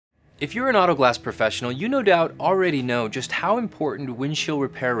If you're an auto glass professional, you no doubt already know just how important windshield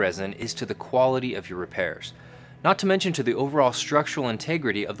repair resin is to the quality of your repairs, not to mention to the overall structural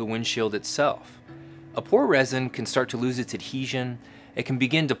integrity of the windshield itself. A poor resin can start to lose its adhesion, it can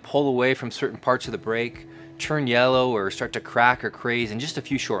begin to pull away from certain parts of the brake, turn yellow, or start to crack or craze in just a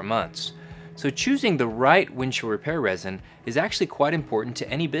few short months. So choosing the right windshield repair resin is actually quite important to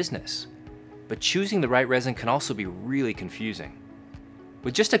any business. But choosing the right resin can also be really confusing.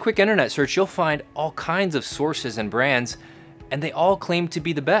 With just a quick internet search, you'll find all kinds of sources and brands, and they all claim to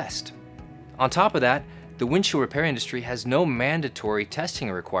be the best. On top of that, the windshield repair industry has no mandatory testing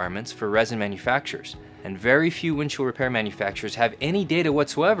requirements for resin manufacturers, and very few windshield repair manufacturers have any data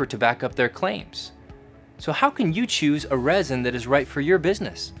whatsoever to back up their claims. So how can you choose a resin that is right for your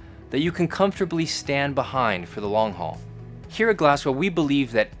business, that you can comfortably stand behind for the long haul? Here at GlasWeld, we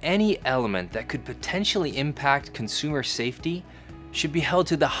believe that any element that could potentially impact consumer safety should be held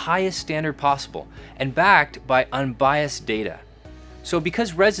to the highest standard possible and backed by unbiased data. So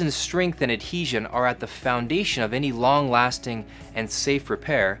because resin's strength and adhesion are at the foundation of any long-lasting and safe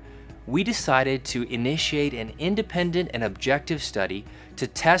repair, we decided to initiate an independent and objective study to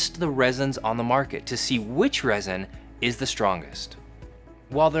test the resins on the market to see which resin is the strongest.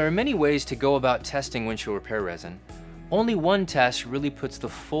 While there are many ways to go about testing windshield repair resin, only one test really puts the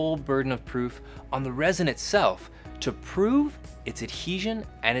full burden of proof on the resin itself to prove its adhesion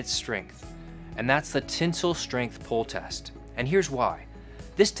and its strength. And that's the tensile strength pull test. And here's why.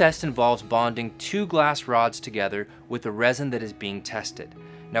 This test involves bonding two glass rods together with the resin that is being tested.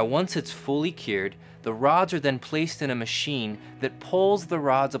 Now once it's fully cured, the rods are then placed in a machine that pulls the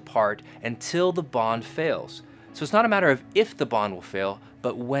rods apart until the bond fails. So it's not a matter of if the bond will fail,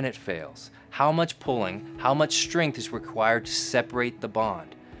 but when it fails. How much pulling, how much strength is required to separate the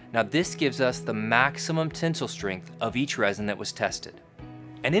bond. Now this gives us the maximum tensile strength of each resin that was tested.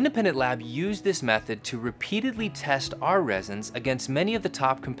 An independent lab used this method to repeatedly test our resins against many of the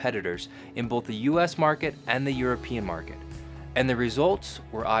top competitors in both the US market and the European market, and the results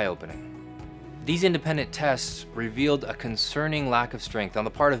were eye-opening. These independent tests revealed a concerning lack of strength on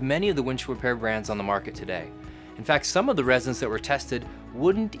the part of many of the windshield repair brands on the market today. In fact, some of the resins that were tested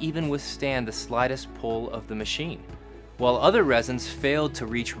wouldn't even withstand the slightest pull of the machine, while other resins failed to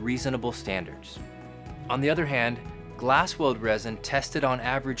reach reasonable standards. On the other hand, GlasWeld resin tested on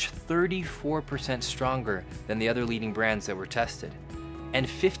average 34% stronger than the other leading brands that were tested, and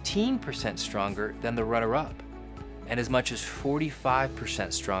 15% stronger than the runner-up, and as much as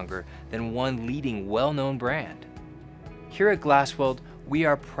 45% stronger than one leading well-known brand. Here at GlasWeld, we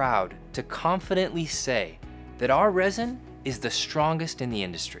are proud to confidently say that our resin is the strongest in the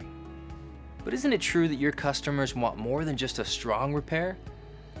industry. But isn't it true that your customers want more than just a strong repair?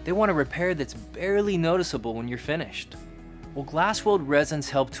 They want a repair that's barely noticeable when you're finished. Well, GlasWeld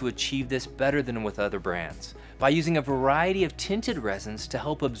resins help to achieve this better than with other brands by using a variety of tinted resins to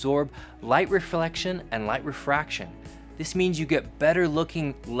help absorb light reflection and light refraction. This means you get better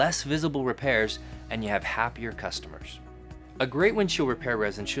looking, less visible repairs, and you have happier customers. A great windshield repair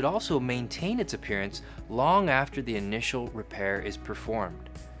resin should also maintain its appearance long after the initial repair is performed.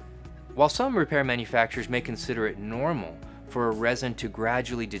 While some repair manufacturers may consider it normal for a resin to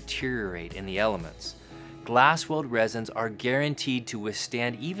gradually deteriorate in the elements, GlasWeld resins are guaranteed to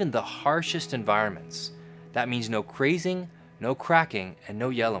withstand even the harshest environments. That means no crazing, no cracking, and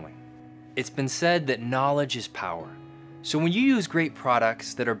no yellowing. It's been said that knowledge is power. So when you use great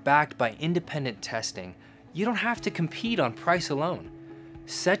products that are backed by independent testing, you don't have to compete on price alone.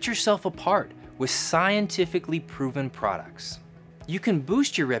 Set yourself apart with scientifically proven products. You can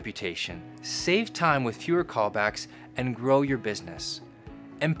boost your reputation, save time with fewer callbacks, and grow your business.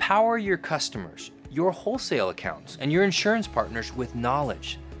 Empower your customers, your wholesale accounts, and your insurance partners with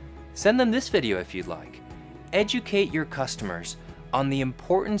knowledge. Send them this video if you'd like. Educate your customers on the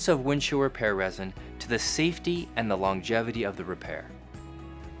importance of windshield repair resin to the safety and the longevity of the repair.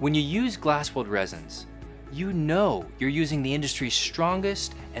 When you use GlasWeld resins, you know you're using the industry's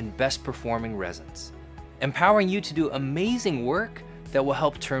strongest and best performing resins, empowering you to do amazing work that will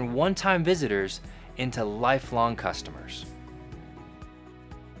help turn one-time visitors into lifelong customers.